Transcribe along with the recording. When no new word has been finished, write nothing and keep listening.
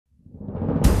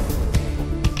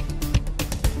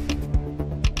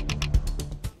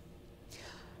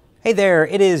Hey there,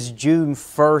 it is June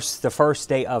 1st, the first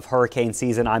day of hurricane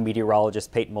season. I'm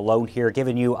meteorologist Peyton Malone here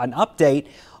giving you an update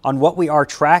on what we are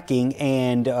tracking.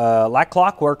 And like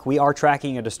clockwork, we are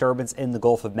tracking a disturbance in the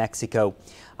Gulf of Mexico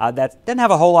that doesn't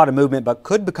have a whole lot of movement, but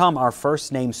could become our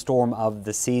first named storm of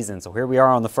the season. So here we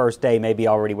are on the first day, maybe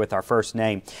already with our first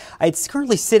name. It's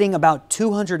currently sitting about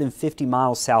 250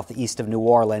 miles southeast of New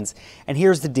Orleans. And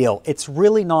here's the deal, it's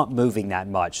really not moving that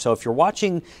much. So if you're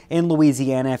watching in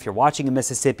Louisiana, if you're watching in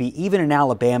Mississippi, even in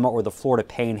Alabama or the Florida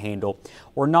Panhandle,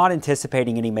 we're not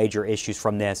anticipating any major issues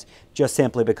from this, just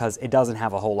simply because it doesn't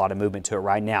have a whole lot of movement to it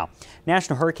right now.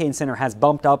 National Hurricane Center has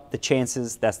bumped up the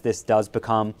chances that this does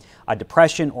become a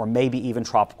depression or maybe even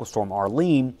Tropical Storm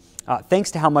Arlene,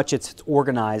 thanks to how much it's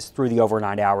organized through the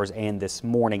overnight hours and this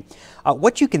morning.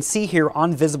 What you can see here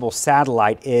on visible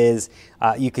satellite is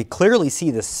you could clearly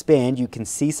see the spin. You can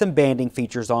see some banding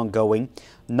features ongoing.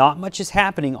 Not much is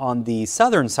happening on the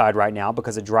southern side right now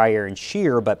because of dry air and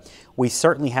shear, but we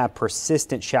certainly have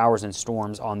persistent showers and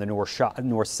storms on the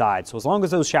north side. So as long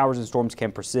as those showers and storms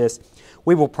can persist,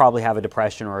 we will probably have a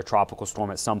depression or a tropical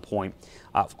storm at some point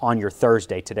on your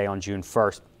Thursday, today on June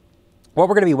 1st. What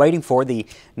we're going to be waiting for, the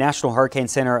National Hurricane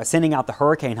Center sending out the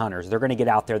hurricane hunters. They're going to get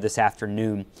out there this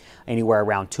afternoon, anywhere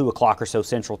around 2 o'clock or so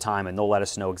Central Time, and they'll let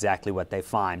us know exactly what they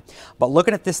find. But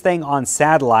looking at this thing on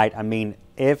satellite, I mean,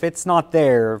 if it's not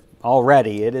there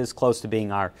already, it is close to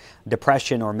being our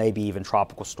depression or maybe even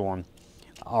tropical storm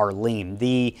Arlene.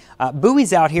 The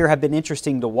buoys out here have been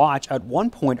interesting to watch. At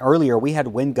one point earlier, we had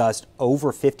wind gusts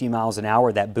over 50 miles an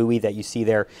hour, that buoy that you see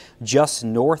there just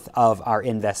north of our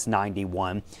Invest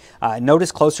 91.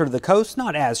 Notice closer to the coast,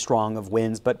 not as strong of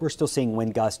winds, but we're still seeing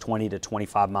wind gusts 20 to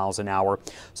 25 miles an hour.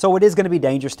 So it is going to be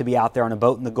dangerous to be out there on a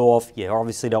boat in the Gulf. You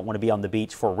obviously don't want to be on the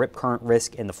beach for rip current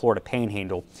risk in the Florida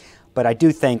Panhandle. But I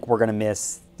do think we're going to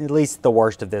miss at least the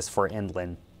worst of this for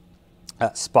inland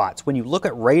spots. When you look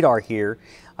at radar here,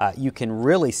 you can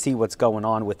really see what's going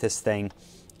on with this thing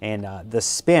and the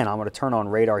spin. I'm going to turn on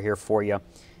radar here for you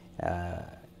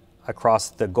across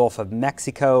the Gulf of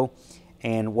Mexico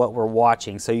and what we're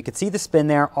watching. So you can see the spin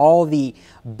there. All the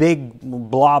big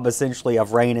blob essentially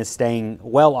of rain is staying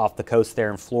well off the coast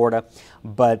there in Florida,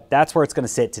 but that's where it's going to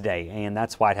sit today, and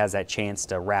that's why it has that chance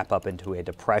to wrap up into a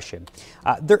depression.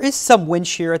 There is some wind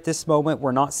shear at this moment.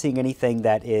 We're not seeing anything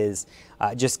that is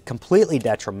just completely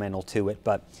detrimental to it,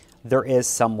 but there is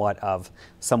somewhat of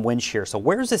some wind shear. So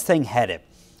where's this thing headed?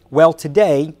 Well,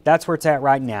 today, that's where it's at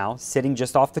right now, sitting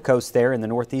just off the coast there in the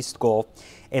northeast Gulf.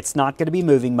 It's not going to be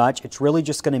moving much. It's really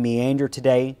just going to meander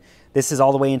today. This is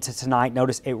all the way into tonight.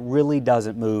 Notice it really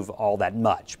doesn't move all that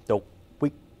much.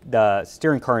 The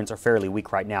steering currents are fairly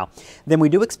weak right now. Then we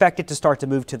do expect it to start to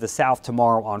move to the south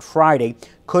tomorrow on Friday.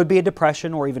 Could be a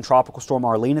depression or even Tropical Storm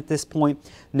Arlene at this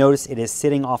point. Notice it is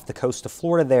sitting off the coast of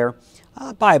Florida there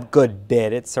by a good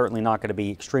bit. It's certainly not going to be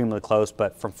extremely close,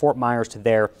 but from Fort Myers to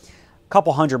there,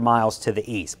 couple hundred miles to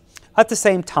the east. At the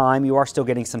same time, you are still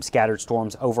getting some scattered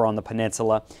storms over on the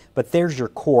peninsula, but there's your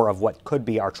core of what could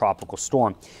be our tropical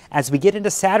storm. As we get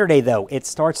into Saturday, though, it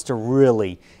starts to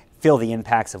really feel the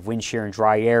impacts of wind shear and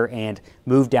dry air and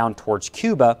move down towards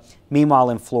Cuba.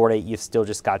 Meanwhile, in Florida, you've still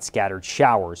just got scattered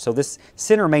showers. So this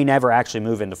center may never actually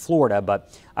move into Florida,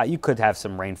 but you could have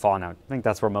some rainfall. Now, I think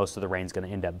that's where most of the rain's going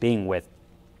to end up being with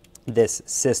this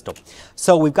system.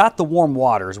 So we've got the warm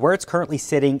waters. Where it's currently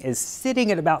sitting is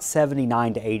sitting at about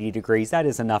 79 to 80 degrees. That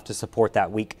is enough to support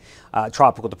that weak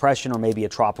tropical depression or maybe a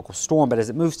tropical storm. But as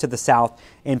it moves to the south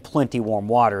in plenty warm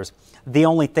waters, the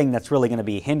only thing that's really going to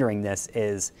be hindering this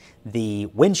is the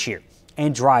wind shear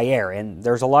and dry air. And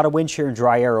there's a lot of wind shear and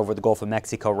dry air over the Gulf of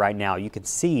Mexico right now. You can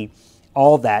see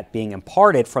all that being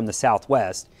imparted from the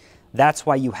southwest. That's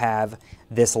why you have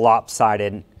this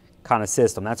lopsided kind of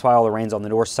system. That's why all the rain's on the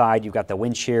north side. You've got the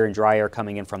wind shear and dry air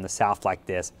coming in from the south like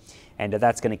this, and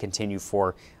that's going to continue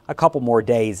for a couple more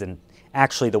days. And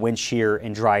actually the wind shear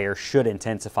and dry air should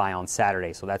intensify on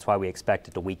Saturday, so that's why we expect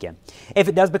it to weaken. If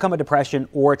it does become a depression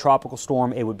or a tropical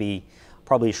storm, it would be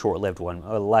probably a short-lived one,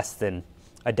 less than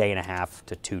a day and a half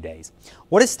to 2 days.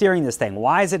 What is steering this thing?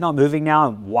 Why is it not moving now,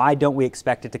 and why don't we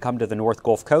expect it to come to the North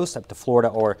Gulf Coast, up to Florida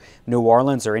or New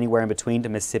Orleans or anywhere in between to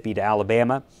Mississippi to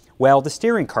Alabama? Well, the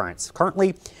steering currents.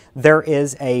 Currently, there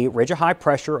is a ridge of high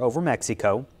pressure over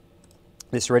Mexico.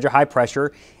 This ridge of high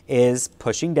pressure is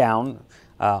pushing down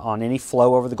on any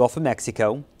flow over the Gulf of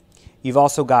Mexico. You've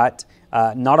also got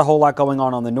not a whole lot going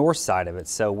on the north side of it.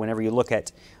 So whenever you look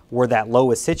at where that low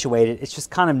is situated, it's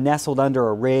just kind of nestled under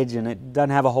a ridge and it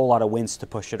doesn't have a whole lot of winds to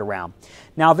push it around.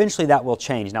 Now, eventually that will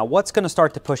change. Now, what's going to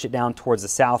start to push it down towards the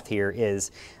south here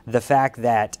is the fact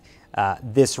that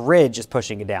this ridge is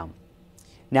pushing it down.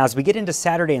 Now, as we get into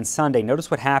Saturday and Sunday, notice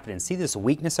what happened. See this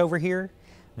weakness over here?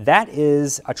 That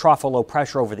is a trough of low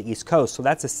pressure over the East Coast, so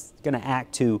that's going to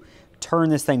act to turn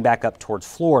this thing back up towards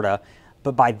Florida.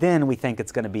 But by then, we think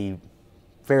it's going to be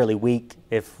fairly weak,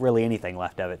 if really anything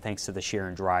left of it, thanks to the shear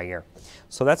and dry air.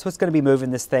 So that's what's going to be moving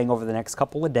this thing over the next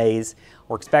couple of days.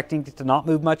 We're expecting it to not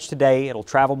move much today. It'll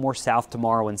travel more south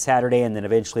tomorrow and Saturday, and then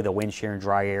eventually the wind shear and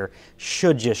dry air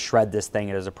should just shred this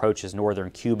thing as it approaches northern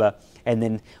Cuba. And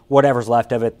then whatever's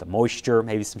left of it, the moisture,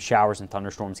 maybe some showers and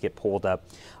thunderstorms get pulled up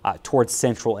towards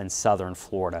central and southern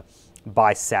Florida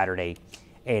by Saturday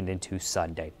and into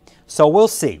Sunday. So we'll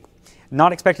see.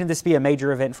 Not expecting this to be a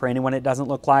major event for anyone, it doesn't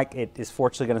look like. It is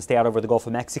fortunately going to stay out over the Gulf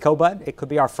of Mexico, but it could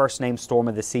be our first named storm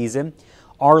of the season.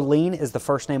 Arlene is the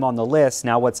first name on the list.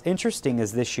 Now, what's interesting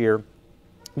is this year,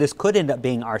 this could end up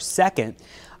being our second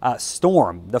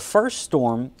storm. The first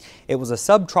storm, it was a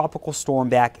subtropical storm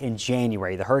back in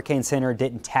January. The Hurricane Center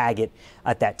didn't tag it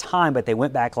at that time, but they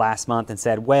went back last month and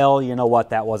said, well, you know what,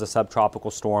 that was a subtropical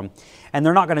storm. And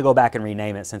they're not going to go back and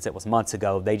rename it since it was months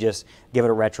ago. They just give it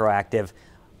a retroactive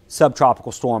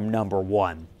subtropical storm number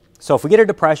 1. So if we get a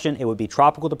depression, it would be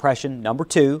tropical depression number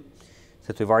 2,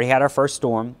 since we've already had our first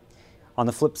storm. On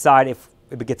the flip side, if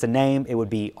it gets a name, it would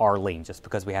be Arlene, just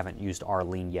because we haven't used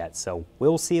Arlene yet. So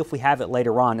we'll see if we have it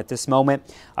later on. At this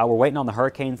moment, we're waiting on the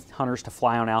hurricane hunters to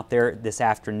fly on out there this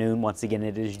afternoon. Once again,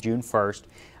 it is June 1st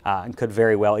and could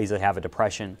very well easily have a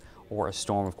depression or a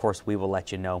storm. Of course, we will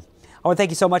let you know. I want to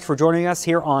thank you so much for joining us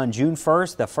here on June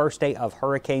 1st, the first day of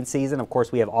hurricane season. Of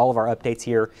course, we have all of our updates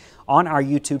here on our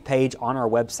YouTube page, on our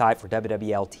website for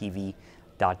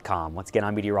WWLTV.com. Once again,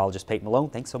 I'm meteorologist Peyton Malone.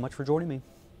 Thanks so much for joining me.